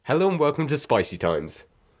Hello and welcome to Spicy Times.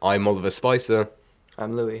 I'm Oliver Spicer,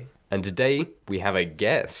 I'm Louis. and today we have a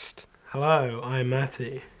guest. Hello, I'm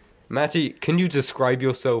Matty. Matty, can you describe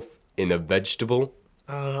yourself in a vegetable?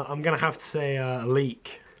 I'm gonna have to say a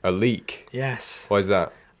leak. A leek. Yes, Why is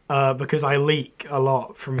that? because I leak a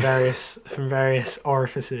lot from various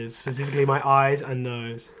orifices, specifically my eyes and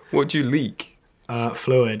nose. What do you leak?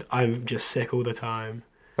 Fluid. I'm just sick all the time.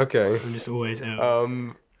 Okay. I'm just always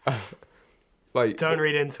ill. Like, Don't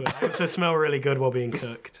read into it. I also smell really good while being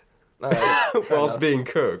cooked. whilst being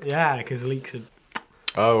cooked? Yeah, because leeks are.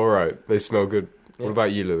 Oh, alright. They smell good. Yeah. What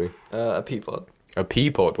about you, Louis? A pea pod. A pea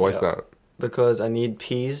pod? Why's Yeah. that? Because I need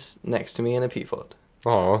peas next to me in a pea pod.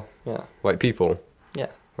 Oh, Yeah. like people? Yeah.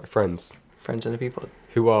 Like friends? Friends in a pea pod.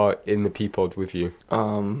 Who are in the pea pod with you?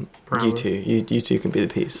 You Brown. two. You two can be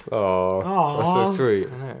the peas. Oh, that's Aw. so sweet.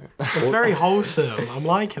 I know. It's very wholesome. I'm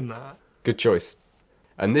liking that. Good choice.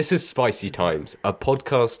 And this is Spicy Times, a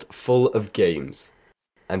podcast full of games.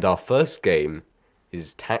 And our first game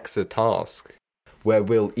is Tax a Task, where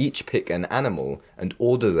we'll each pick an animal and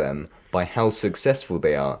order them by how successful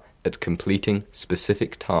they are at completing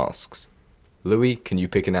specific tasks. Louis, can you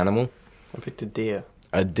pick an animal? I picked a deer.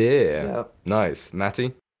 A deer. Yeah. Nice.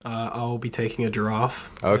 Matty? I'll be taking a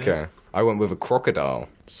giraffe. Okay. I went with a crocodile.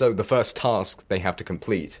 So the first task they have to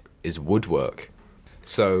complete is woodwork.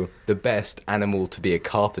 So the best animal to be a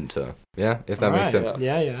carpenter. Yeah, if that makes Alright, sense.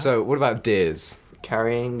 Yeah. So what about deers?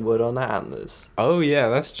 Carrying wood on their antlers. Oh yeah,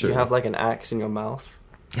 that's true. You have like an axe in your mouth,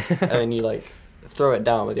 and then you like throw it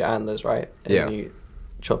down with your antlers, right? And Yeah. then you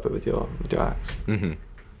chop it with your axe. hmm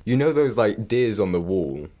You know those like deers on the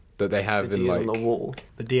wall that they have The in deer like on the wall.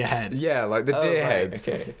 The deer heads. yeah, like the Oh, deer right, heads.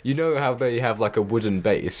 okay. You know how they have like a wooden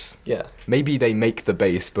base? Yeah. Maybe they make the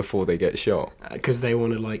base before they get shot. Because they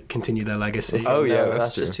want to like continue their legacy. Oh, yeah, No,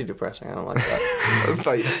 that's just true. too depressing. I don't like that. It's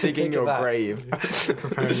like digging Take it your back. grave.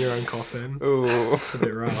 Preparing your own coffin. Ooh. It's a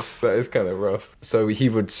bit rough. That is kind of rough. So he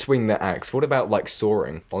would swing the axe. What about like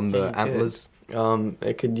soaring on the He could. antlers?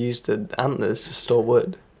 It could use the antlers to store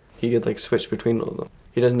wood. He could like switch between all of them.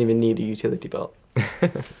 He doesn't even need a utility belt.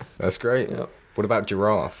 That's great. Yeah. What about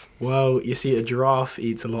giraffe? Well, you see, a giraffe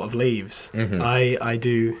eats a lot of leaves. Mhm. I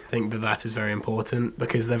do think that is very important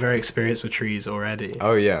because they're very experienced with trees already.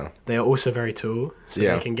 Oh yeah. They are also very tall, so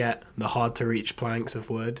Yeah. they can get the hard-to-reach planks of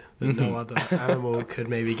wood that no other animal could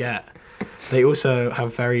maybe get. They also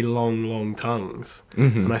have very long tongues,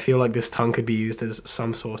 and I feel like this tongue could be used as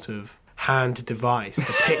some sort of hand device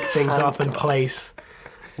to pick things Hand up and device. place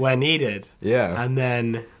where needed, Yeah. and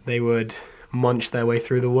then they would munch their way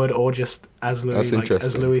through the wood, or just as That's Louis, as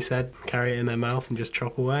interesting. Louis said, carry it in their mouth and just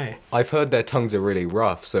chop away. I've heard their tongues are really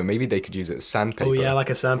rough, so maybe they could use it as sandpaper. Oh yeah, like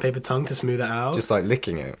a sandpaper tongue to smooth it out. just like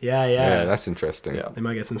licking it. yeah. Yeah, that's interesting. Yeah. They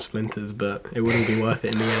might get some splinters, but it wouldn't be worth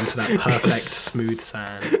it in the end for that perfect smooth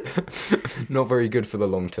sand. Not very good for the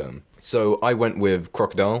long term. So I went with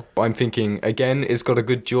crocodile. I'm thinking again, it's got a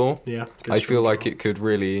good jaw. Yeah, good I feel strong like jaw. it could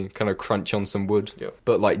really kind of crunch on some wood. Yep.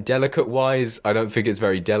 But like delicate wise, I don't think it's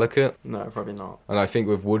very delicate. No, probably not. And I think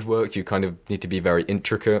with woodwork, you kind of need to be very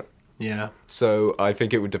intricate. Yeah. So I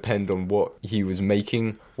think it would depend on what he was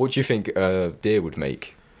making. What do you think a deer would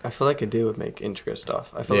make? I feel like a deer would make intricate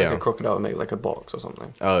stuff. I feel Yeah. like a crocodile would make like a box or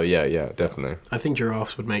something. Oh yeah, definitely. I think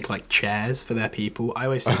giraffes would make like chairs for their people. I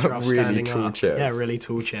always see giraffes Really standing tall up. chairs. Yeah, really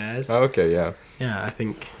tall chairs. Oh, okay, yeah. Yeah, I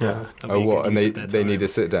think. Yeah. that'd be Oh a what? good And use they of their they time. need to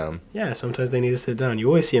sit down. Yeah, sometimes they need to sit down. You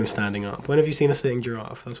always see them standing up. When have you seen a sitting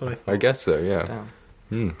giraffe? That's what I thought. I guess so. Yeah. Damn.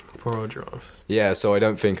 Hmm. Poor old giraffes. Yeah. So I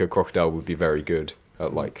don't think a crocodile would be very good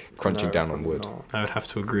at like crunching No, down on probably wood. not. I would have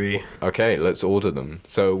to agree. Okay, let's order them.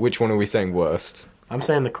 So which one are we saying worst? I'm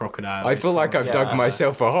saying the crocodile. I feel like I've Yeah. dug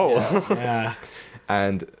myself a hole. Yeah. Yeah.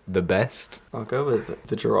 And the best? I'll go with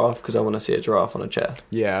the giraffe because I want to see a giraffe on a chair.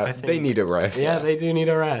 Yeah, I they think- need a rest. Yeah, they do need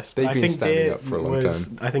a rest. They've I been think standing deer up for a long was,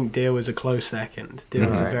 time. I think deer was a close second. Deer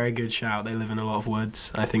was a Right. very good shout. They live in a lot of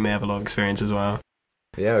woods. I think they have a lot of experience as well.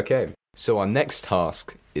 Yeah, okay. So our next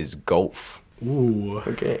task is golf. Ooh.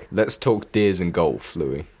 Okay. Let's talk deers and golf,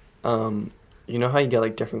 Louis. You know how you get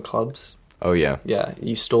like different clubs? Oh yeah. Yeah,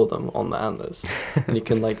 you store them on the antlers, and you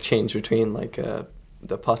can like change between like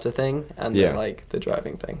the putter thing and Yeah. like the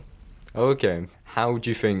driving thing. Okay. How do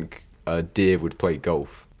you think a deer would play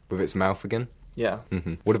golf? With its mouth again? Yeah.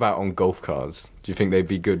 What about on golf cars? Do you think they'd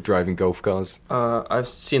be good driving golf cars? I've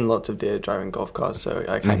seen lots of deer driving golf cars, so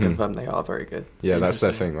I can confirm they are very good. Yeah, that's their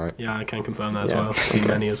Interesting. thing, right? Yeah, I can confirm that as Yeah. well. I've seen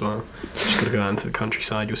many as well. Just gotta go out into the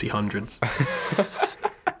countryside, you'll see hundreds.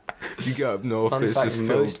 You go up north, Fun it's fact, just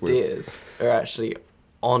filled most with... deers are actually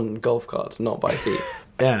on golf carts, not by feet.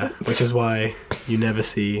 Yeah, which is why you never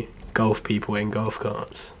see golf people in golf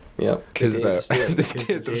carts. Yep. Because the deers are stealing. the Because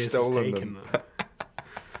deers have deers stolen taken them.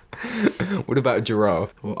 What about a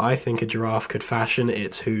giraffe? Well, I think a giraffe could fashion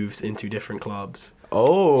its hooves into different clubs.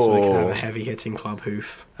 Oh. So they could have a heavy-hitting club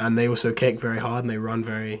hoof. And they also kick very hard and they run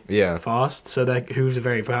very Yeah. fast. So their hooves are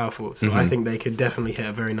very powerful. So I think they could definitely hit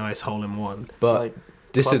a very nice hole-in-one. But Like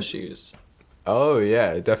this club is... shoes. Oh,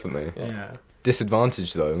 yeah, definitely. Yeah.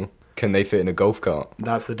 Disadvantage, though. Can they fit in a golf cart?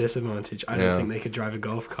 That's the disadvantage. I Yeah. don't think they could drive a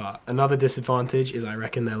golf cart. Another disadvantage is I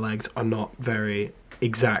reckon their legs are not very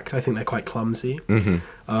exact. I think they're quite clumsy. So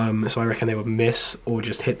I reckon they would miss or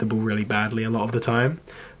just hit the ball really badly a lot of the time.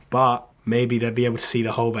 But maybe they'd be able to see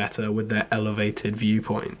the hole better with their elevated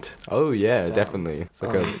viewpoint. Oh, yeah, Damn. definitely. It's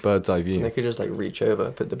like a bird's eye view. They could just like reach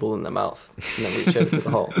over, put the ball in their mouth, and then reach over to the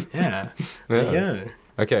hole. Yeah. There you go.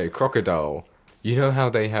 Okay, crocodile. You know how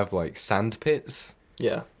they have, like, sand pits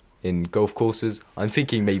Yeah. in golf courses? I'm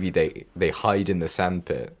thinking maybe they hide in the sand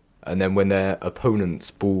pit, and then when their opponent's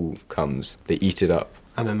ball comes, they eat it up.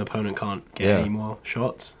 And then the opponent can't get Yeah. any more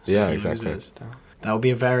shots. So Yeah, he exactly. loses. That would be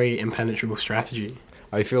a very impenetrable strategy.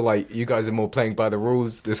 I feel like you guys are more playing by the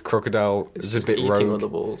rules. This crocodile It's is a just bit eating all rogue. the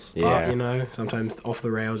balls. Yeah. But, you know, sometimes off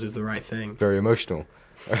the rails is the right thing. Very emotional.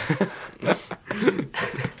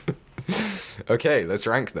 Okay, let's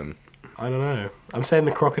rank them. I don't know. I'm saying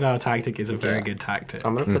the crocodile tactic is a very Yeah. good tactic.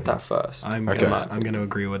 I'm gonna put that first. I'm Okay. gonna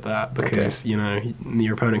agree with that because you know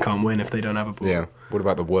your opponent can't win if they don't have a ball. Yeah. What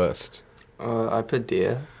about the worst? I put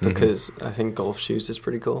deer because I think golf shoes is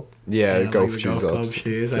pretty cool. Yeah, like golf the shoes. golf are- club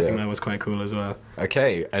shoes. I Yeah. think that was quite cool as well.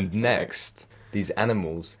 Okay, and next, these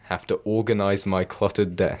animals have to organize my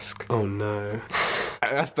cluttered desk. Oh no!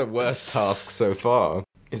 That's the worst task so far.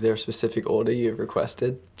 Is there a specific order you've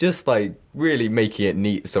requested? Just like really making it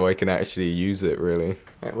neat so I can actually use it. Really,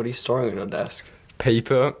 Right, what are you storing on your desk?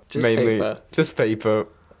 paper Just mainly. paper. Just paper.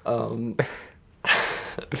 I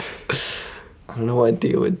don't know what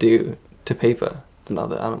deer would do to paper than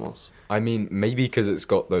other animals. I mean, maybe because it's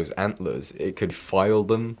got those antlers, it could file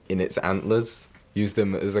them in its antlers. Use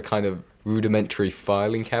them as a kind of rudimentary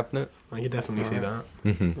filing cabinet. I could definitely see that.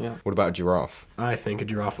 Yeah. What about a giraffe? I think a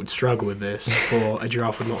giraffe would struggle with this, for a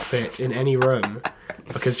giraffe would not fit in any room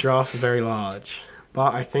because giraffes are very large.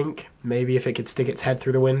 But I think maybe if it could stick its head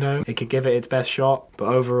through the window, it could give it its best shot. But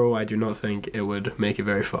overall, I do not think it would make it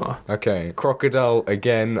very far. Okay, crocodile,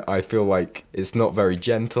 again, I feel like it's not very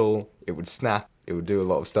gentle. It would snap. It would do a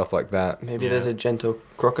lot of stuff like that. Maybe Yeah. there's a gentle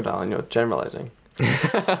crocodile and you're generalizing.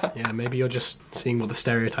 Yeah, maybe you're just seeing what the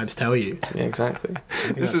stereotypes tell you. Yeah, exactly.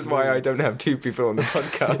 This is why I don't have two people on the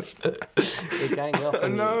podcast. You're ganging up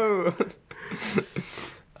on No.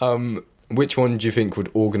 Which one do you think would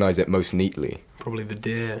organise it most neatly? Probably the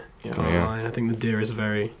deer. Yeah. Can't Yeah. lie. I think the deer is a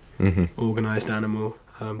very organised animal.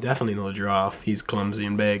 Definitely not a giraffe. He's clumsy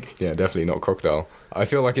and big. Yeah, definitely not crocodile. I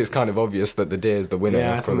feel like it's kind of obvious that the deer is the winner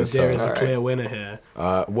Yeah, I from think the the deer start. is the Alright. clear winner here.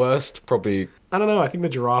 Worst, probably. I don't know. I think the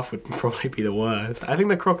giraffe would probably be the worst. I think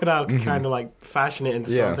the crocodile could kind of like fashion it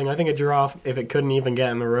into Yeah. something. I think a giraffe, if it couldn't even get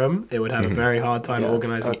in the room, it would have a very hard time Yeah,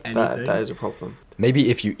 organising that- anything. That is a problem. Maybe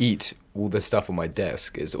if you eat all the stuff on my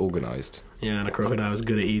desk, it's organised. Yeah, and a crocodile is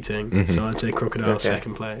good at eating, so I'd say crocodile Okay.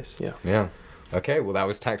 second place. Yeah. Yeah. Okay, well, that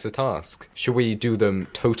was Tax a Task. Should we do them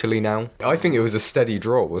totally now? I think it was a steady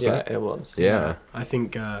draw, wasn't Yeah, it? it was. Yeah. I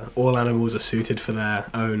think all animals are suited for their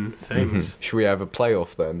own things. Should we have a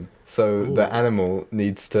playoff then? So Ooh. the animal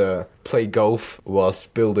needs to play golf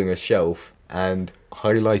whilst building a shelf and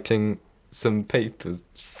highlighting some papers.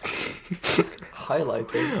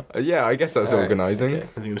 Highlighting. Yeah, I guess that's Alright, organising. okay.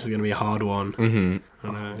 I think this is going to be a hard one. Mm-hmm.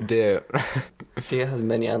 I know. Dear. Deer has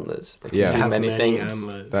many antlers. They can Yeah. It do has many, many things.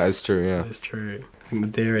 antlers. That is true, yeah. That is true. I think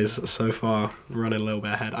the deer is so far running a little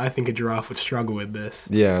bit ahead. I think a giraffe would struggle with this.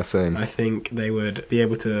 Yeah, same. I think they would be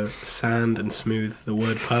able to sand and smooth the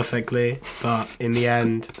wood perfectly, but in the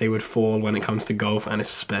end, they would fall when it comes to golf and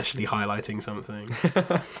especially highlighting something.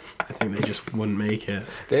 I think they just wouldn't make it.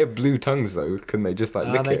 They have blue tongues though, couldn't they just like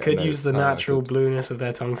lick They it? could and then use the it's natural highlighted? blueness of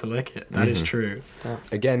their tongue to lick it. That is true.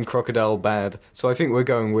 Again, crocodile bad. So I think we're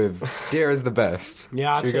going with deer is the best.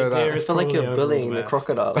 Yeah, I'd Should we say go with deer that? is I feel like probably you're overall bullying the best.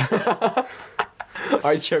 crocodile.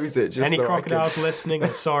 I chose it just Any so I crocodiles listening,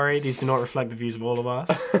 I'm sorry, these do not reflect the views of all of us.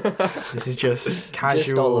 This is just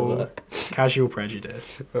casual, Oliver. casual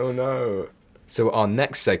prejudice. Could... Oh no. So our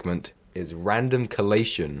next segment is random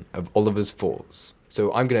collation of Oliver's thoughts.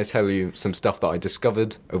 So I'm going to tell you some stuff that I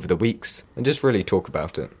discovered over the weeks and just really talk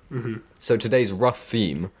about it. Mm-hmm. So today's rough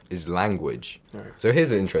theme is language. Alright. So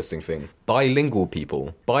here's an interesting thing. Bilingual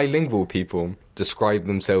people describe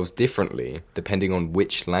themselves differently depending on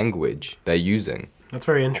which language they're using. That's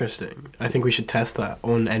very interesting. I think we should test that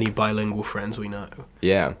on any bilingual friends we know.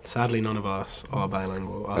 Yeah, Sadly, none of us are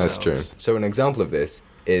bilingual ourselves. that's true. So an example of this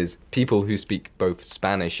is people who speak both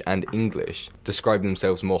Spanish and English describe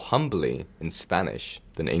themselves more humbly in Spanish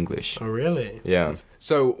than English. Oh, really? Yeah.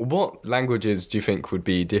 So what languages do you think would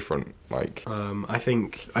be different? Like, I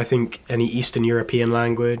think any Eastern European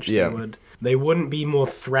language, Yeah. they wouldn't be more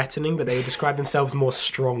threatening, but they would describe themselves more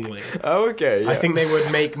strongly. oh, okay. I think they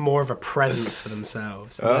would make more of a presence for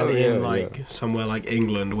themselves Oh, than yeah, in like somewhere like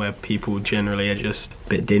England, where people generally are just a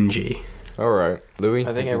bit dingy. All right, Louis.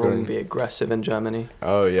 I think everyone would be aggressive in Germany.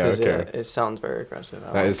 Oh yeah, 'Cause, okay. it sounds very aggressive. I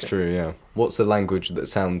That like is it. true. Yeah. What's a language that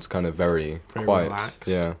sounds kind of very quiet? relaxed.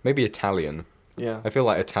 Yeah, maybe Italian. Yeah. I feel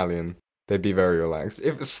like Italian. They'd be very relaxed.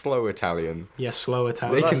 If it's slow Italian. Yeah, slow What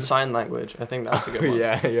Italian. They about can- sign language? I think that's a good one.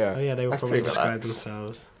 yeah, yeah. Oh yeah, they would That's probably pretty describe relaxed.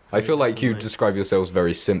 themselves. I feel like you Like- describe yourselves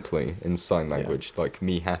very simply in sign language, like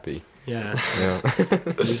me happy. Yeah, Yeah.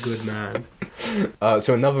 you good man.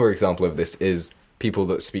 So another example of this is people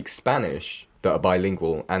that speak Spanish, that are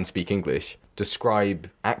bilingual and speak English, describe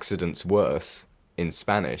accidents worse in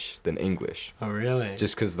Spanish than English, Oh really?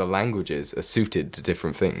 just because the languages are suited to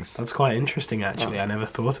different things. That's quite interesting, actually. I never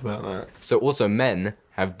thought about that. So also men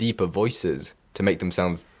have deeper voices to make them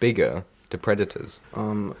sound bigger to predators.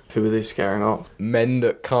 Who are they scaring off? Men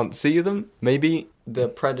that can't see them, maybe? The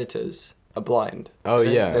predators are blind. Oh,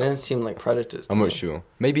 They- yeah. They don't seem like predators. to I'm not me. sure.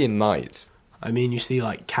 Maybe in night. I mean, you see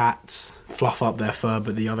like cats fluff up their fur,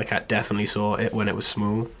 but the other cat definitely saw it when it was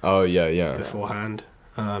small Oh, yeah, yeah. beforehand.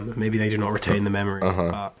 Maybe they do not retain the memory. Uh-huh.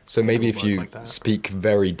 But So I think maybe it if would work you like that. speak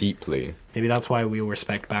very deeply, Maybe that's why we all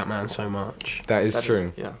respect Batman so much. that is That is-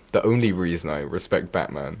 true. yeah. The only reason I respect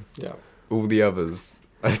Batman. Yeah. All the others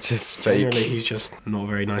are just fake. Generally, he's just not a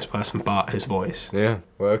very nice person, but his voice. Yeah.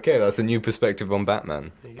 Well, okay, that's a new perspective on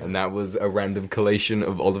Batman. There you go. And that was a random collation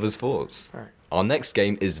of Oliver's thoughts. Alright. Our next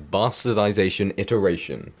game is Bastardization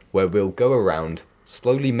Iteration, where we'll go around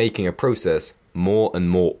slowly making a process more and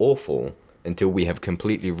more awful until we have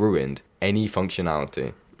completely ruined any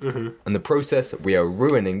functionality. Mm-hmm. And the process we are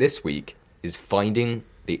ruining this week is finding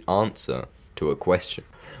the answer to a question.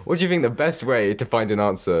 What do you think the best way to find an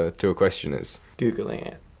answer to a question is? Googling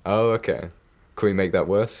it. Oh, okay. Can we make that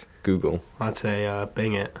worse? Google. I'd say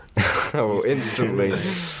Bing it. Oh, instantly.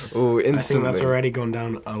 Oh, instantly. I think that's already gone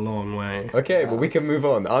down a long way. Okay, well, we can move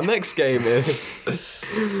on. Our next game is...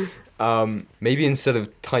 maybe instead of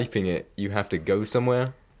typing it, you have to go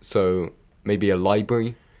somewhere. So, maybe a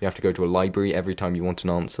library. You have to go to a library every time you want an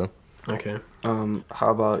answer. Okay. How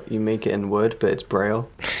about you make it in Word, but it's Braille?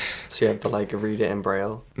 So you have to like read it in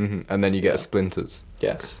Braille. And then you get Yeah. splinters.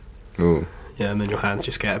 Yes. Ooh. Yeah, and then your hands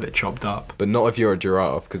just get a bit chopped up. But not if you're a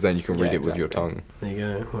giraffe, because then you can read Yeah, it with your exactly. tongue. There you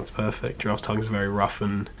go. That's perfect. Giraffe tongues are very rough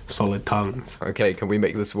and solid tongues. Okay, can we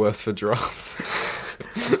make this worse for giraffes?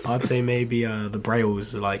 I'd say maybe the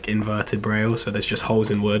braille's like inverted braille, so there's just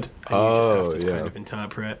holes in wood, and you just have to yeah. kind of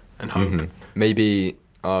interpret and hope. Mhm. Maybe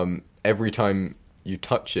every time you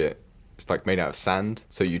touch it, it's like made out of sand,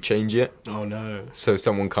 so you change it, Oh no! so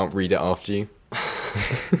someone can't read it after you.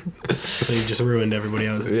 So you've just ruined everybody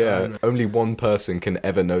else's Yeah, time. only one person can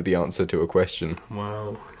ever know the answer to a question.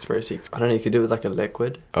 Wow. It's very secret. I don't know, you could do it with like a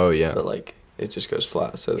liquid, Oh, yeah. but like it just goes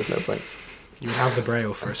flat, so there's no point. You would have the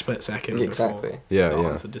braille for a split second Exactly. before Yeah, the yeah.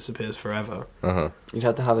 answer disappears forever. Uh-huh. You'd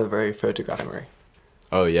have to have a very photographic memory.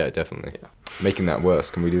 Oh, yeah, definitely. Yeah. Making that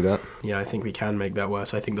worse, can we do that? Yeah, I think we can make that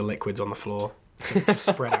worse. I think the liquid's on the floor. So it's just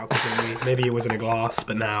spread out completely. Maybe it was in a glass,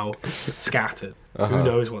 but now scattered. Uh-huh. Who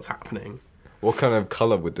knows what's happening? What kind of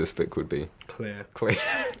colour would this liquid be? Clear. Clear.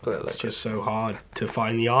 Clear It's liquid. just so hard to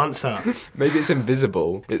find the answer. Maybe it's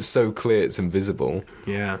invisible. It's so clear it's invisible.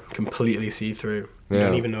 Yeah, completely see through. You Yeah.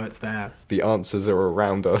 don't even know it's there. The answers are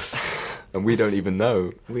around us, and we don't even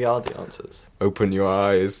know. We are the answers. Open your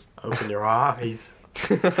eyes. Open your eyes.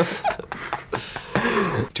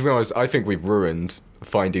 To be honest, I think we've ruined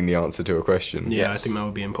finding the answer to a question. Yeah, I Yes. think that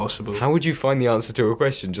would be impossible. How would you find the answer to a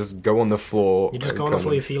question? Just go on the floor. You just and go on a kind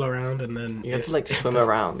floor, you of- feel around, and then You have if- to like if swim the-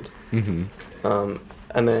 around. Mhm.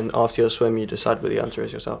 And then after your swim, you decide what the answer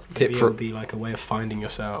is yourself. Tip Maybe for- it would be like a way of finding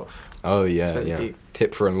yourself. Oh yeah, It's really yeah. deep.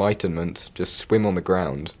 Tip for enlightenment: just swim on the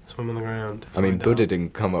ground. Swim on the ground. I mean, find Buddha out.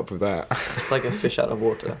 didn't come up with that. It's like a fish out of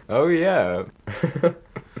water. Oh yeah.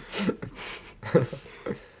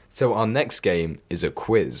 So our next game is a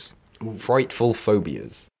quiz. Frightful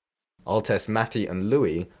phobias. I'll test Matty and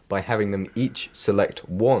Louis by having them each select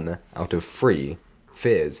one out of 3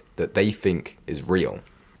 fears that they think is real.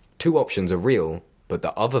 2 options are real, but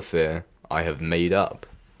the other fear I have made up.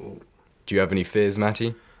 Do you have any fears,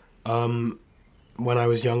 Matty? When I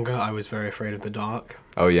was younger, I was very afraid of the dark.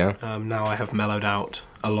 Oh yeah? Now I have mellowed out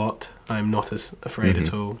a lot. I'm not as afraid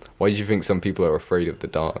at all. Why do you think some people are afraid of the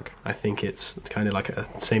dark? I think it's kind of like a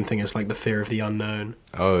same thing as like the fear of the unknown.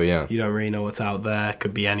 Oh, yeah. You don't really know what's out there.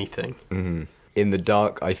 Could be anything. In the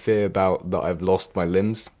dark, I fear about that I've lost my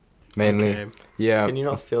limbs, mainly. Okay. Yeah. Can you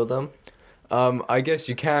not feel them? I guess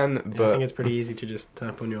you can, Yeah, I but think it's pretty easy to just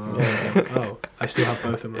tap on your arm. and go, oh, I still have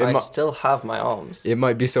both of them. I still have my arms. it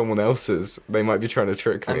might be someone else's. They might be trying to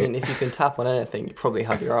trick me. I mean, if you can tap on anything, you probably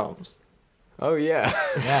have your arms. Oh, yeah.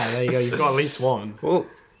 Yeah, there you go. You've got at least one. Well,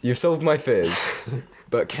 you've solved my fears.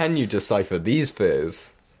 But can you decipher these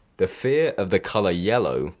fears? The fear of the colour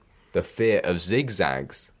yellow, the fear of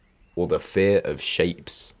zigzags, or the fear of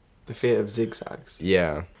shapes? The fear of zigzags.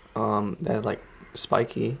 Yeah. They're like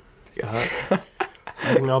spiky. Get hurt.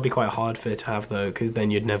 I think that'll be quite a hard fear to have, though, because then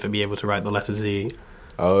you'd never be able to write the letter Z.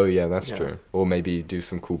 Oh, yeah, that's Yeah. true. Or maybe do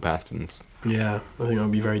some cool patterns. Yeah, I think that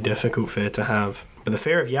would be a very difficult fear to have. But the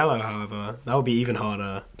fear of yellow, however, that would be even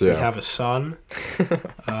harder. We Yeah. have a sun, but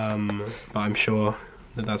I'm sure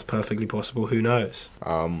that that's perfectly possible. Who knows?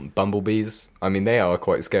 Bumblebees, I mean, they are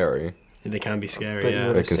quite scary. They can be scary, But you yeah.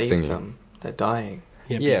 would They have can sting saved you. them. They're dying.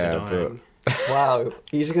 Yeah, bees Yeah, are dying. Wow,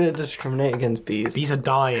 you're just gonna discriminate against bees. Bees are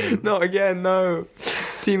dying. Not again, no.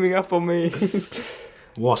 Teaming up on me.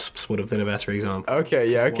 Wasps would have been a better example.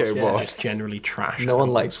 Okay, yeah, okay, Wasps are wasps. just generally trash. No one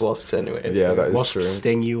animals. likes wasps anyway. Yeah, so- that is Wasps true.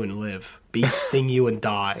 sting you and live. Bees sting you and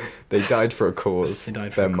die. They died for a cause. They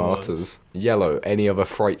died for They're a cause. martyrs. Yellow, any other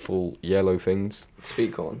frightful yellow things?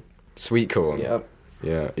 Sweet corn. Sweet corn. Yep.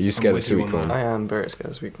 Yeah. Are you scared of with you sweet on corn? that. I am very scared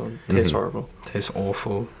of sweet corn. Tastes horrible. Tastes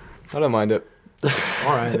awful. I don't mind it.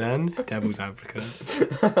 All right then, devil's advocate.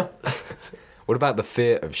 What about the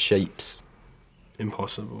fear of shapes?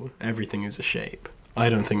 Impossible. Everything is a shape. I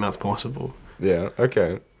don't think that's possible. Yeah,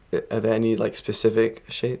 okay. Are there any like specific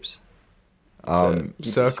shapes? that you'd be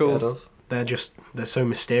scared Circles. of? They're so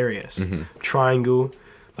mysterious. Mm-hmm. Triangle,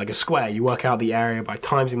 like a square, you work out the area by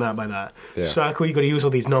timesing that by that. Yeah. Circle, you got to use all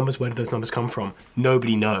these numbers. Where do those numbers come from?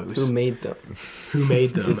 Nobody knows Who made them? who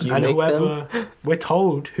made them. Did you And make whoever we're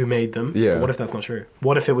told who made them. Yeah. But what if that's not true?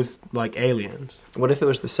 What if it was like aliens? What if it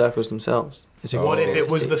was the circles themselves? It's a Oh. What if it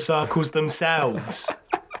was the conspiracy. circles themselves?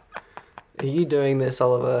 Are you doing this,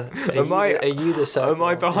 Oliver? Are you the circle? Am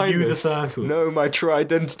I behind You the this? circles. No, my true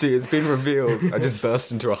identity has been revealed. I just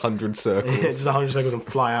burst into 100 It's circles. just 100 circles and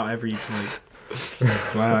fly out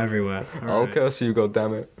fly out everywhere. All I'll right. curse you,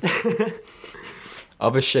 goddammit.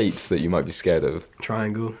 Other shapes that you might be scared of.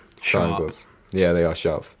 Triangle, sharp. Triangles. Yeah, they are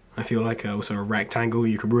sharp. I feel like also a rectangle,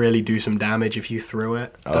 you could really do some damage if you threw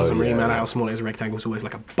it. Oh, Doesn't really yeah, matter yeah. how small it is. A rectangle is always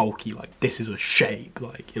like a bulky, like this is a shape,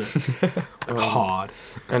 like, you know, like hard.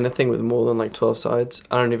 And the thing with more than like 12 sides,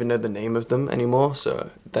 I don't even know the name of them anymore, so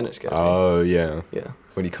then it scares me. Oh, yeah. Yeah.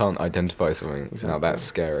 When you can't identify something. Now Exactly. that's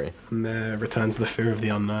scary. And there returns the fear of the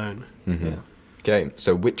unknown. Yeah. Okay,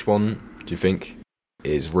 so which one do you think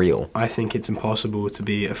is real? I think it's impossible to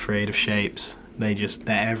be afraid of shapes. They're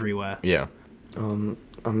everywhere. Yeah.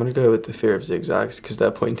 I'm gonna go with the fear of zigzags because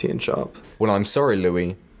they're pointy and sharp. Well, I'm sorry,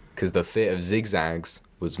 Louis, because the fear of zigzags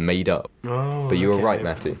was made up. Oh, But you were okay. right,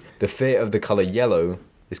 Matty. The fear of the colour yellow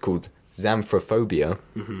is called xanthrophobia.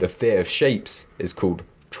 The fear of shapes is called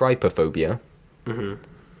trypophobia.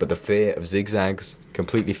 But the fear of zigzags,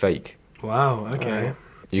 completely fake. Wow, okay. Alright.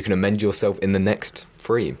 You can amend yourself in the next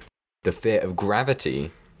three. The fear of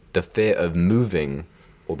gravity, the fear of moving,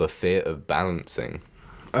 or the fear of balancing.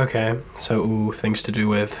 Okay, so all things to do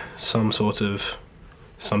with some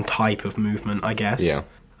type of movement, I guess. Yeah.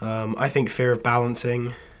 I think fear of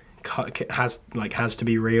balancing has to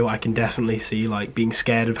be real. I can definitely see like being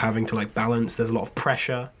scared of having to like balance. There's a lot of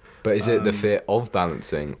pressure. But is it the fear of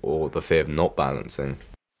balancing or the fear of not balancing?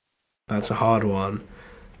 That's a hard one.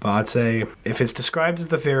 But I'd say if it's described as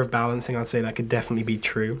the fear of balancing, I'd say that could definitely be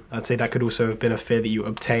true. I'd say that could also have been a fear that you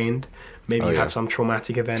obtained. Maybe Oh, you yeah. had some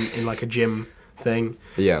traumatic event in like a gym thing.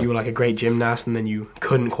 Yeah. You were like a great gymnast and then you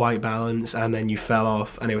couldn't quite balance and then you fell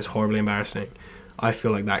off and it was horribly embarrassing. I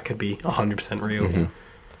feel like that could be 100% real. Mm-hmm.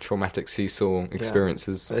 Traumatic seesaw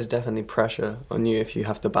experiences. There's definitely pressure on you if you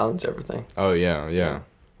have to balance everything. Oh, yeah.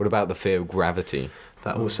 What about the fear of gravity?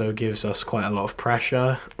 That also gives us quite a lot of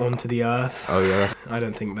pressure onto the earth. Oh, yeah. I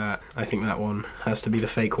think that one has to be the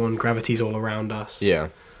fake one. Gravity's all around us. Yeah.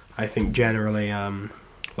 I think generally,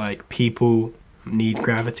 like people need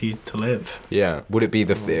gravity to live. Yeah. Would it be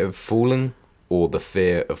the fear of falling or the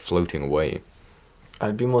fear of floating away?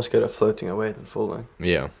 I'd be more scared of floating away than falling.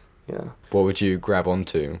 Yeah. Yeah. What would you grab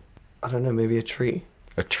onto? I don't know, maybe a tree.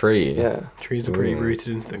 A tree? Yeah. Trees are pretty Ooh. rooted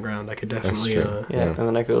into the ground. I could That's definitely. true. Yeah. Yeah. And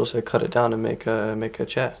then I could also cut it down and make a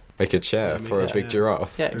chair. Make a chair Yeah, for make a a big chair.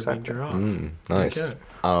 giraffe? Yeah, for a big exactly. giraffe. Nice.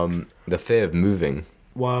 There you The fear of moving.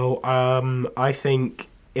 Well, I think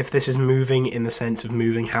if this is moving in the sense of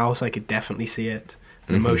moving house, I could definitely see it.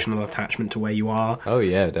 An emotional attachment to where you are. Oh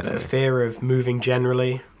yeah, But a definitely. fear of moving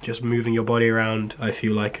generally, just moving your body around, I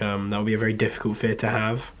feel like that would be a very difficult fear to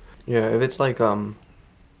have. Yeah, if it's like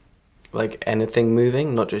anything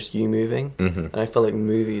moving, not just you moving, Mhm. and I feel like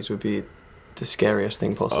movies would be the scariest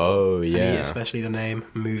thing possible. Oh And yeah. especially the name,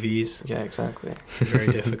 movies, Yeah, exactly. very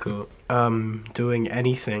difficult. Doing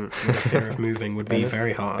anything with a fear of moving would be Anything-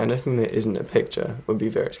 very hard. Anything that isn't a picture would be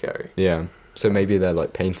very scary. Yeah. So maybe they're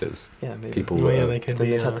like painters. Yeah, maybe. People. Oh, yeah, they could Then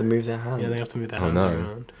be. they'd have to move their hand. Yeah, they have to move their Oh hands no.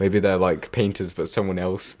 around. Maybe they're like painters, but someone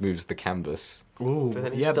else moves the canvas. Ooh, But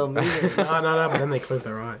then it's yeah. still moving. no, but then they close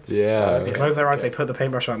their eyes. Yeah. They close their eyes, they put the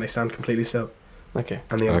paintbrush on, and they stand completely still. Okay.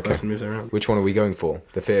 And the other Okay. person moves around. Which one are we going for?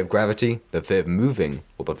 The fear of gravity, the fear of moving,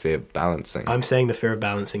 or the fear of balancing? I'm saying the fear of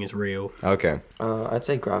balancing is real. Okay. I'd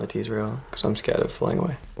say gravity is real, because I'm scared of flying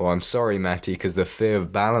away. Well, I'm sorry, Matty, because the fear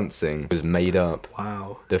of balancing was made up.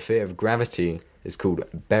 Wow. The fear of gravity is called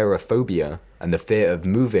barophobia, and the fear of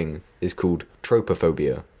moving is called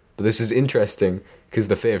tropophobia. But this is interesting because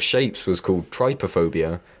the fear of shapes was called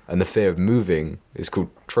trypophobia, and the fear of moving is called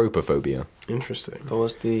tropophobia. Interesting. But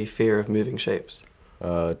what's the fear of moving shapes?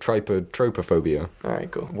 Tropophobia.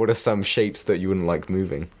 Alright, cool. What are some shapes that you wouldn't like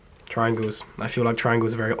moving? Triangles. I feel like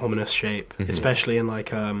triangles are a very ominous shape, especially in like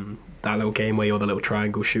that little game where you're the little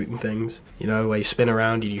triangle shooting things. You know, where you spin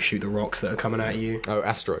around and you shoot the rocks that are coming at you. Oh,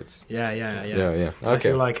 asteroids. Yeah. Yeah. I Okay.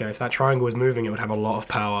 feel like if that triangle was moving, it would have a lot of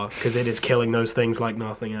power because it is killing those things like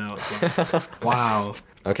nothing else. Like, wow.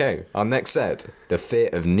 Okay, our next set. The fear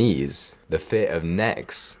of knees, the fear of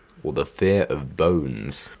necks, or the fear of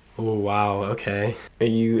bones. Oh wow. Okay. Are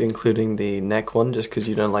you including the neck one just because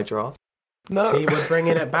you don't like giraffes? No. See, we're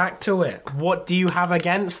bringing it back to it. What do you have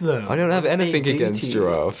against them? I don't have anything They do against to you.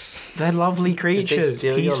 giraffes. They're lovely Did they creatures.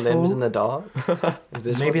 steal your limbs Peaceful. in the dark? Is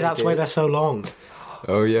this Maybe what that's they why did? they're so long.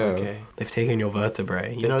 Oh yeah. Okay. They've taken your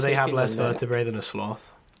vertebrae. You They've know they have taken less your neck. vertebrae than a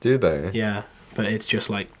sloth. Do they? Yeah, but it's just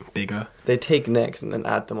like bigger. They take necks and then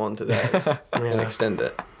add them onto theirs and Yeah. extend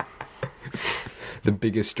it. The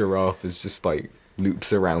biggest giraffe is just like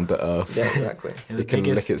loops around the earth. Yeah, exactly. Yeah, They can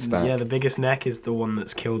lick its back. Yeah, the biggest neck is the one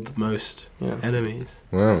that's killed the most Yeah. enemies.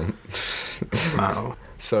 Wow. Wow.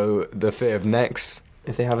 So the fear of necks.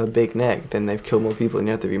 If they have a big neck, then they've killed more people and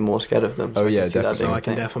you have to be more scared of them. Oh, I can yeah, see that definitely. being So a I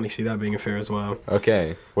can thing. definitely see that being a fear as well.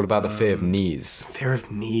 Okay. What about the fear of knees? Fear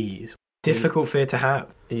of knees. Difficult fear to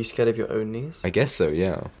have. Are you scared of your own knees? I guess so.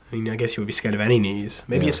 Yeah. I mean, I guess you would be scared of any knees.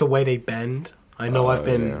 Maybe Yeah. it's the way they bend. I know I've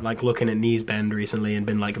been yeah. like looking at knees bend recently and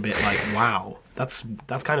been like a bit like, wow, that's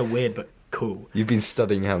kind of weird but cool. You've been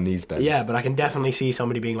studying how knees bend. Yeah, but I can definitely see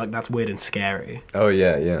somebody being like, that's weird and scary. Oh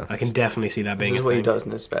yeah, yeah. I can definitely see that This being is a what he thing. does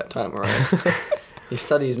in his spare time, right? He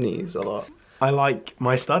studies knees a lot. I like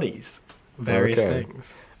my studies, various Okay.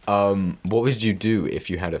 things. What would you do if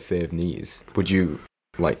you had a fear of knees? Would you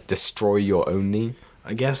like destroy your own knee?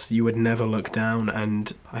 I guess you would never look down,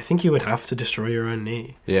 and I think you would have to destroy your own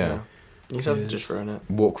knee. Yeah. You'd have to Yes. just ruin it.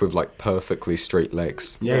 Walk with like perfectly straight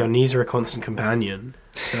legs. Yeah, your knees are a constant companion,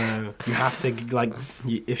 so you have to like,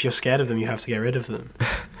 if you're scared of them, you have to get rid of them.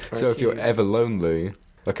 So if you're ever lonely,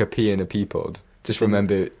 like a pea in a pea pod, just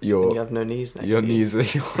remember Then you have no knees next your to you. knees are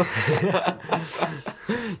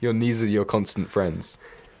your knees are your constant friends.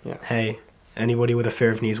 Hey, anybody with a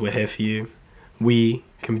fear of knees, we're here for you. We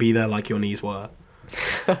can be there like your knees were.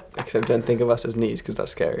 Except don't think of us as knees because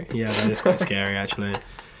that's scary. Yeah, that is quite scary, actually.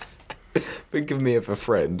 Think of me as a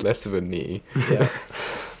friend, less of a knee. Yeah.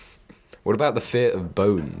 What about the fear of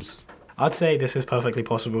bones? I'd say this is perfectly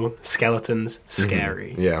possible. Skeletons,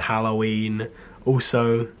 scary. Yeah. Halloween.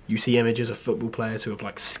 Also, you see images of football players who have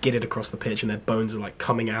like skidded across the pitch and their bones are like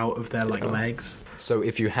coming out of their like legs. So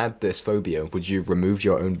if you had this phobia, would you remove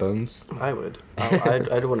your own bones? I would.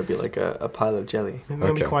 I'd want to be like a pile of jelly. That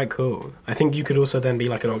would be Okay. quite cool. I think you could also then be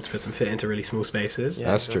like an octopus and fit into really small spaces. Yeah,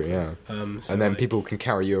 That's exactly. true, yeah. So, And then like- people can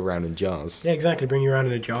carry you around in jars. Yeah, exactly. Bring you around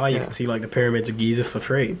in a jar. You Yeah. can see like the pyramids of Giza for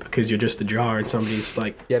free because you're just a jar and somebody's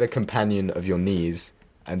like, Get a companion of your knees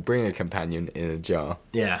and bring a companion in a jar.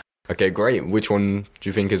 yeah. Okay, great. Which one do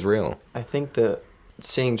you think is real? I think that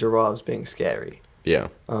seeing giraffes being scary, Yeah.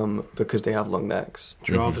 because they have long necks,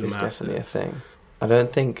 Giraffes is are definitely a massive. thing. I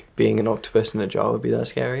don't think being an octopus in a jar would be that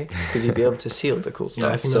scary because you'd be able to see all the cool stuff.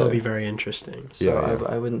 Yeah, I think so, that would be very interesting. So Yeah.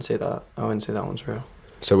 I wouldn't say that. I wouldn't say that one's real.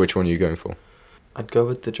 So which one are you going for? I'd go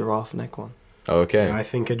with the giraffe neck one. Oh, okay. Yeah, I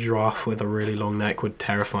think a giraffe with a really long neck would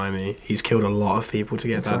terrify me. He's killed a lot of people to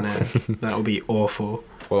get that neck. That would be awful.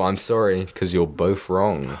 Well, I'm sorry, because you're both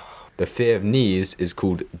wrong. The fear of knees is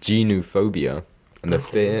called genophobia, and the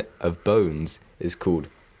fear of bones is called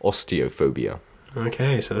osteophobia.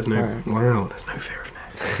 Okay, so there's no Alright. wow, there's no fear of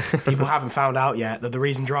neck. People haven't found out yet that the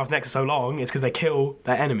reason giraffes' necks are so long is because they kill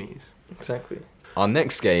their enemies. Exactly. Our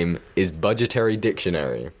next game is Budgetary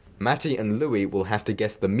Dictionary. Matty and Louis will have to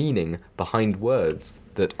guess the meaning behind words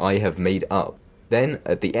that I have made up. Then,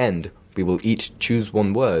 at the end, we will each choose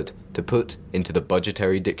one word to put into the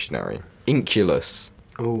Budgetary Dictionary. Inculus.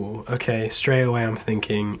 Oh, okay. Straight away I'm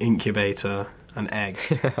thinking incubator and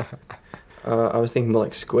eggs. I was thinking more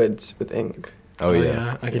like squids with ink. Oh,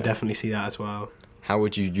 yeah. I could definitely see that as well. How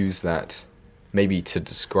would you use that? Maybe to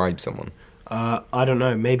describe someone. I don't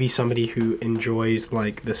know. Maybe somebody who enjoys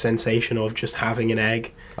like the sensation of just having an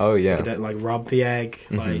egg. Oh, yeah. Could, like rub the egg,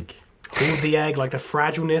 like hold the egg, like the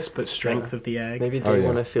fragileness but strength of the egg. Maybe Oh, they yeah.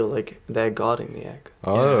 want to feel like they're guarding the egg.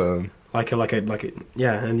 Oh. Like a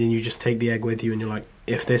yeah. And then you just take the egg with you, and you're like,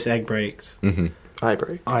 if this egg breaks, Mm-hmm. I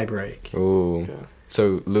break. I break. Oh. Yeah.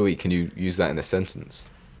 So, Louis, can you use that in a sentence?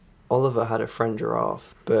 Oliver had a friend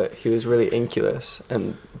giraffe, but he was really inculus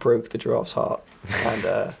and broke the giraffe's heart.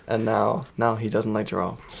 And now he doesn't like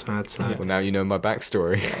giraffes. Sad. Well, now you know my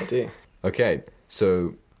backstory. I do. Okay,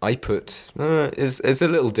 so I put... it's a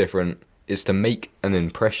little different. It's to make an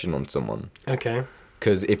impression on someone. Okay.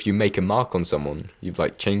 Because if you make a mark on someone, you've,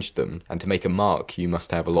 like, changed them. And to make a mark, you must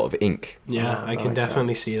have a lot of ink. Yeah, I That can makes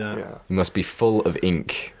definitely sense. see that. Yeah. You must be full of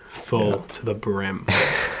ink. Full Yeah. to the brim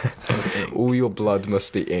of ink All your blood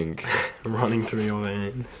must be ink. running through your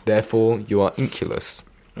veins. Therefore, you are inculus.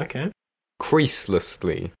 Okay.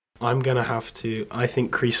 Creaselessly. I'm gonna have to. I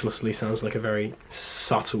think creaselessly sounds like a very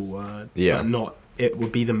subtle word. Yeah. But not. It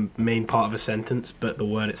would be the main part of a sentence, but the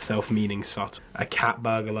word itself meaning subtle. A cat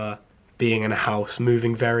burglar being in a house,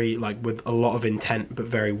 moving very like with a lot of intent, but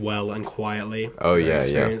very well and quietly. Oh, Very yeah,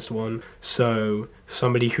 experienced one. So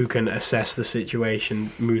somebody who can assess the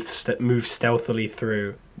situation, move stealthily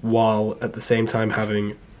through, while at the same time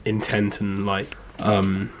having intent and like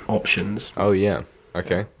options. Oh, yeah.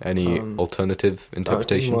 Okay. Any alternative I was thinking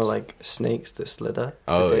interpretations? more like snakes that slither.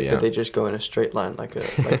 Oh, But they just go in a straight line, like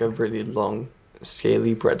a really long,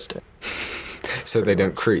 scaly breadstick. So they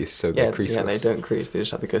don't crease, so they're Yeah, creaseless. they don't crease. They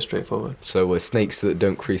just have to go straight forward. So were snakes that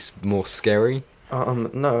don't crease more scary?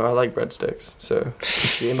 No, I like breadsticks. So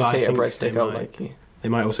if you But I imitate a think breadstick, they I'll might. like you. They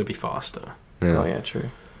might also be faster. Oh yeah, true.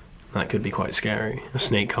 That could be quite scary. A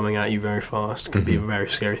snake coming at you very fast could be a very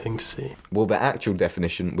scary thing to see. Well, the actual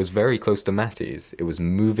definition was very close to Matty's. It was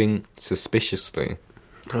moving suspiciously.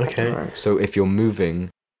 Okay. Alright. So if you're moving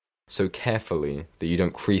so carefully that you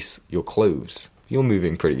don't crease your clothes, you're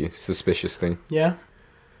moving pretty suspiciously. Yeah.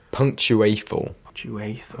 Punctuatal.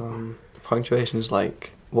 Punctuation is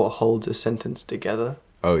like what holds a sentence together,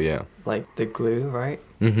 Oh, yeah. like the glue, right?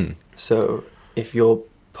 Mm-hmm. So if you're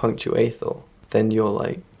punctuatal, then you're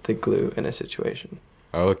like the glue in a situation.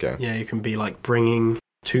 Oh, okay. Yeah, you can be like bringing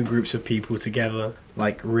two groups of people together,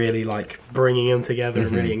 like really like bringing them together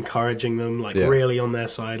and really encouraging them, like Yeah. really on their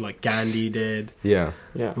side, like Gandhi did. Yeah.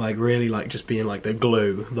 Yeah. Like really like just being like the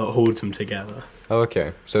glue that holds them together. Oh,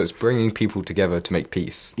 okay. So it's bringing people together to make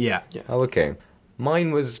peace. Yeah. Oh, okay.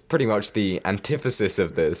 Mine was pretty much the antithesis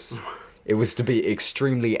of this. It was to be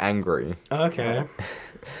extremely angry. Okay.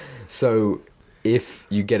 So, if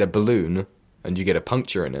you get a balloon and you get a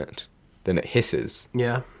puncture in it, then it hisses.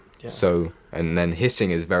 Yeah. Yeah. So, and then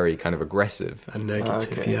hissing is very kind of aggressive. And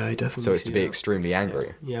negative. Okay. Yeah, I definitely. So it's see to be that. extremely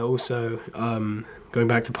angry. Yeah, also, going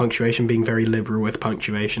back to punctuation, being very liberal with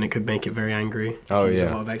punctuation, it could make it very angry. If Oh, you use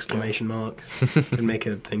yeah. a lot of exclamation marks. It could make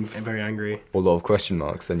a thing very angry. Or a lot of question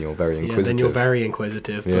marks, then you're very Yeah, inquisitive. then you're very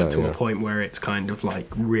inquisitive, but Yeah, to yeah. a point where it's kind of like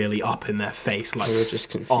really up in their face, like, Or you're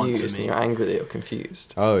just answer confused and me. you're angry that you're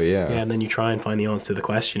confused. Oh, yeah. Yeah, and then you try and find the answer to the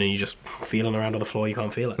question, and you just feeling around on the floor, you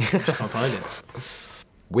can't feel it. You just can't find it.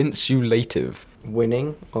 Winsulative.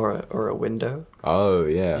 Winning or a window. Oh,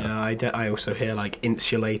 yeah. Yeah, I also hear like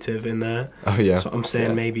insulative in there. Oh, yeah. So I'm saying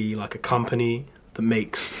Yeah. maybe like a company that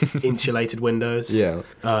makes insulated windows. Yeah.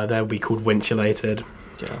 They'll be called Winsulated.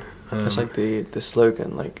 Yeah. It's like the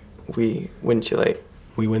slogan, like, we winsulate.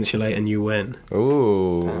 We winsulate and you win.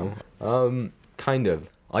 Ooh. Kind of.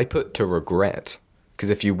 I put to regret. Because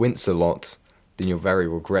if you wince a lot, then you're very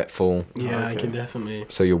regretful. Yeah, I okay. can definitely.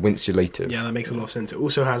 So you're winsulative. Yeah, that makes a lot of sense. It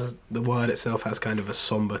also has the word itself has kind of a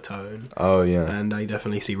somber tone, Oh, yeah. and I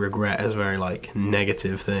definitely see regret as a very like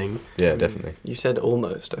negative thing. Yeah, definitely. You said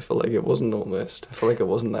almost. I feel like it wasn't almost. I feel like it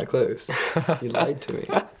wasn't that close. You lied to me.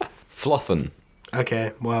 Fluffin.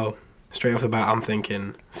 Okay, well, straight off the bat, I'm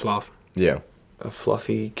thinking fluff. Yeah. A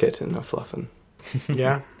fluffy kitten, a fluffin.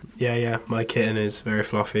 Yeah. My kitten is very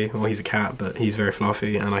fluffy. Well, he's a cat, but he's very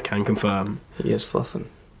fluffy, and I can confirm He is fluffin.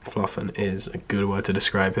 fluffin is a good word to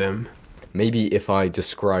describe him. Maybe if I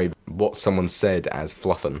describe what someone said as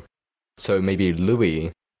fluffin. So maybe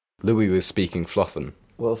Louis was speaking fluffin.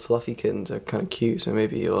 Well, fluffy kittens are kind of cute, so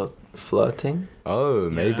maybe you're flirting. Oh,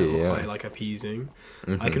 maybe, or yeah. quite, like appeasing.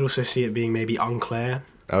 Mhm. I could also see it being maybe unclear.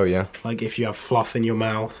 Oh, yeah. Like if you have fluff in your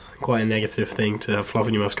mouth, quite a negative thing to have fluff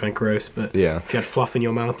in your mouth, is kind of gross. But Yeah. if you had fluff in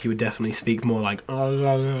your mouth, you would definitely speak more like it would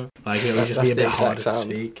just That's be a the bit exact harder to sound.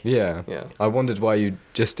 speak. Yeah. Yeah. I wondered why you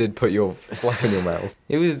just did put your fluff in your mouth.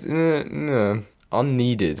 It was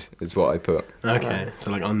unneeded, is what I put. Okay,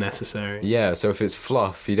 so like unnecessary. Yeah, so if it's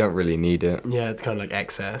fluff, you don't really need it. Yeah, it's kind of like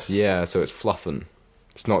excess. Yeah, so it's fluffin'.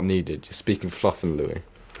 It's not needed. You're speaking fluffin', Louis.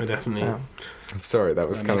 I definitely. Yeah. I'm sorry, that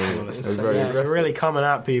was That kind makes of, a lot of that was sense. very Yeah, aggressive. you're really coming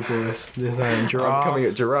at people. This giraffes. I'm coming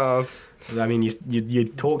at giraffes. I mean, you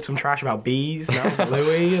talked some trash about bees now,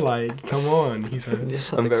 Louis. Like, come on. He's You a, just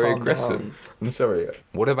have I'm to very calm aggressive. down. I'm sorry.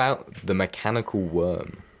 What about the mechanical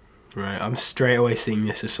worm? right. I'm straight away seeing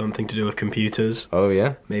this as something to do with computers. Oh,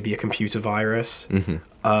 yeah? Maybe a computer virus.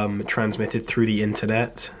 Mm-hmm. Transmitted through the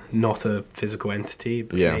internet, not a physical entity,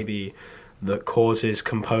 but Yeah. maybe that causes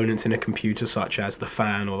components in a computer, such as the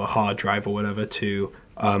fan or the hard drive or whatever, to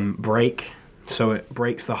break. So it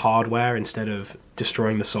breaks the hardware instead of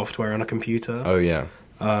destroying the software on a computer, Oh, yeah.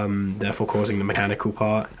 therefore causing the mechanical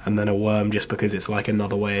part. And then a worm, just because it's like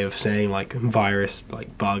another way of saying like virus,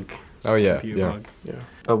 like bug, Oh, yeah. computer Yeah. bug. Yeah.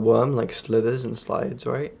 A worm like slithers and slides,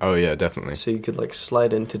 right? Oh, yeah, definitely. So you could like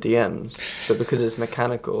slide into DMs, but because it's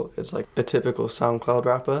mechanical, it's like a typical SoundCloud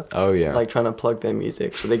rapper, Oh, yeah. like trying to plug their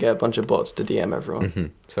music, so they get a bunch of bots to DM everyone. Hmm.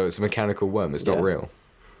 So it's a mechanical worm. It's not Yeah. real.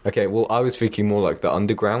 Okay, well, I was thinking more like the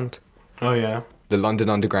underground. Oh yeah, The London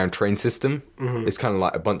Underground train system. Mhm. It's kind of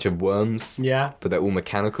like a bunch of worms, yeah, but they're all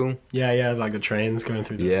mechanical. yeah. Like the trains going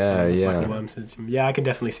through the Yeah, tunnels, yeah. like a worm system. Yeah, I can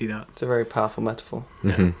definitely see that. It's a very powerful metaphor.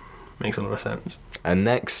 Hmm. Makes a lot of sense. And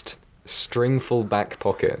next, stringful back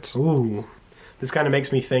pocket. Ooh, this kind of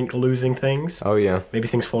makes me think losing things. Oh, yeah. Maybe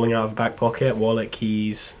things falling out of a back pocket, wallet,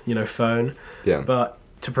 keys, phone. Yeah. But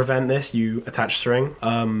to prevent this, you attach string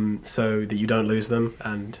so that you don't lose them.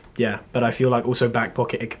 And yeah, but I feel like also back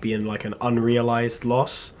pocket, it could be in like an unrealized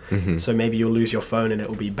loss. Mhm. So maybe you'll lose your phone and it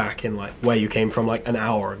will be back in like where you came from like an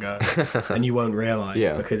hour ago, and you won't realize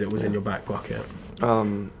Yeah. because it was in your back pocket.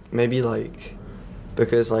 Maybe like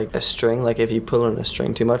because like a string, like if you pull on a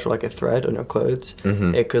string too much or like a thread on your clothes,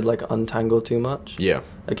 Mhm. it could like untangle too much. Yeah.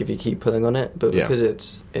 Like if you keep pulling on it, but Yeah. because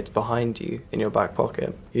it's behind you in your back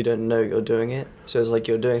pocket, you don't know you're doing it. So it's like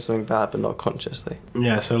you're doing something bad, but not consciously.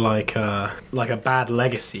 Yeah, so like a bad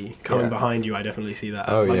legacy coming Yeah. behind you. I definitely see that.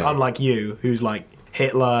 Oh, It's like yeah. unlike you, who's like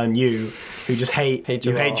Hitler, and you who just hate Hate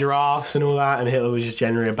you hate giraffes. giraffes and all that, and Hitler was just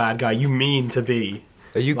generally a bad guy. You mean to be.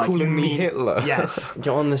 Are you Like, calling me mean- Hitler? Yes.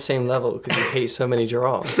 You're on the same level because you hate so many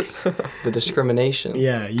giraffes. The discrimination.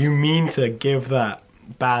 Yeah, you mean to give that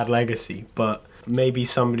bad legacy, but maybe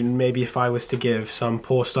if I was to give some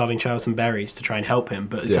poor starving child some berries to try and help him,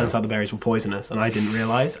 but it Yeah. turns out the berries were poisonous, and I didn't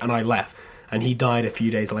realize, and I left, and he died a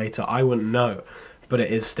few days later, I wouldn't know. But it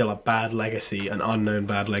is still a bad legacy, an unknown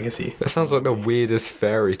bad legacy. That sounds like the weirdest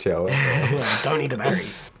fairy tale ever. Don't eat the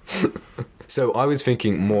berries. So I was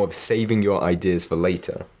thinking more of saving your ideas for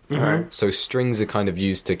later. Alright. So strings are kind of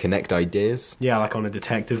used to connect ideas. Yeah, like on a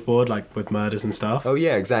detective board, like with murders and stuff. Oh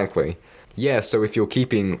yeah, exactly. Yeah, so if you're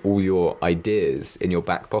keeping all your ideas in your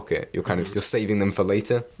back pocket, you're kind of you're saving them for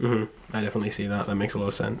later. Hmm. I definitely see that. That makes a lot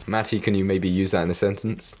of sense. Matty, can you maybe use that in a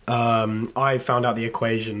sentence? I found out the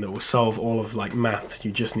equation that will solve all of like maths.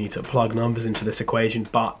 You just need to plug numbers into this equation,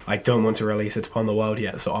 but I don't want to release it upon the world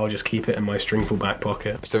yet, so I'll just keep it in my stringful back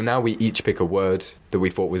pocket. So now we each pick a word that we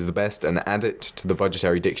thought was the best and add it to the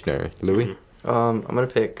budgetary dictionary. Louis? I'm gonna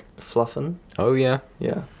pick fluffin. Oh yeah.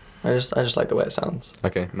 Yeah. I just like the way it sounds.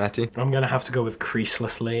 Okay, Matty? I'm gonna have to go with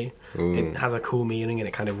creaselessly. Ooh. It has a cool meaning and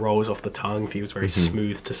it kind of rolls off the tongue, feels very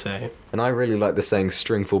smooth to say. And I really like the saying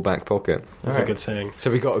stringful back pocket. It's a Alright. good saying.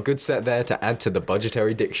 So we got a good set there to add to the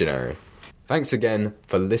budgetary dictionary. Thanks again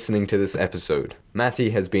for listening to this episode. Matty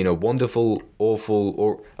has been a wonderful, awful,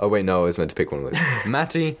 or... Oh wait, no, I was meant to pick one of those.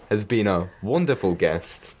 Matty has been a wonderful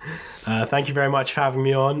guest. Thank you very much for having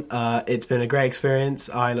me on. It's been a great experience.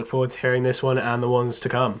 I look forward to hearing this one and the ones to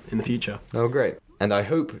come in the future. Oh, great. And I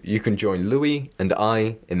hope you can join Louis and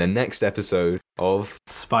I in the next episode of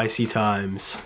Spicy times.